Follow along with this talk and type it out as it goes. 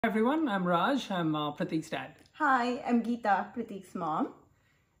Hi everyone, I'm Raj. I'm Prateek's dad. Hi, I'm Geetha, Prateek's mom.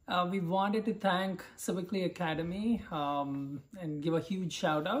 We wanted to thank Sewickley Academy and give a huge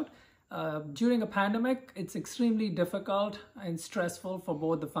shout out. During a pandemic, it's extremely difficult and stressful for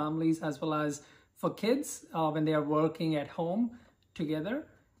both the families as well as for kids when they are working at home together.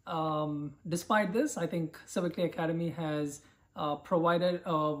 Despite this, I think Sewickley Academy has provided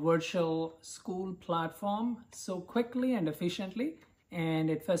a virtual school platform so quickly and efficiently, and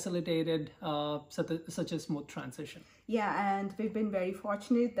it facilitated such a smooth transition. Yeah, and we've been very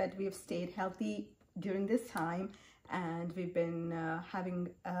fortunate that we've stayed healthy during this time, and we've been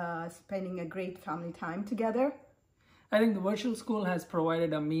spending a great family time together. I think the virtual school has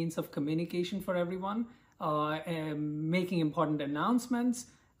provided a means of communication for everyone, and making important announcements,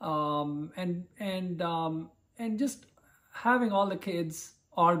 and just having all the kids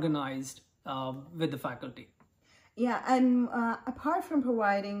organized with the faculty. Yeah, and apart from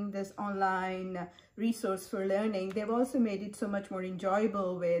providing this online resource for learning, they've also made it so much more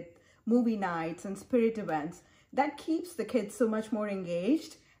enjoyable with movie nights and spirit events. That keeps the kids so much more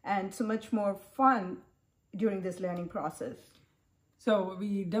engaged and so much more fun during this learning process. So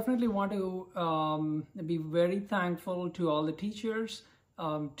we definitely want to be very thankful to all the teachers,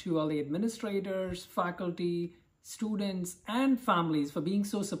 to all the administrators, faculty, students, and families for being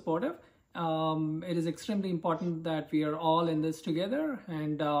so supportive. It is extremely important that we are all in this together,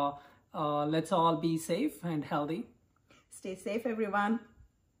 and let's all be safe and healthy. Stay safe, everyone.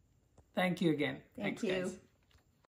 Thank you again. Thank Thanks, you. guys.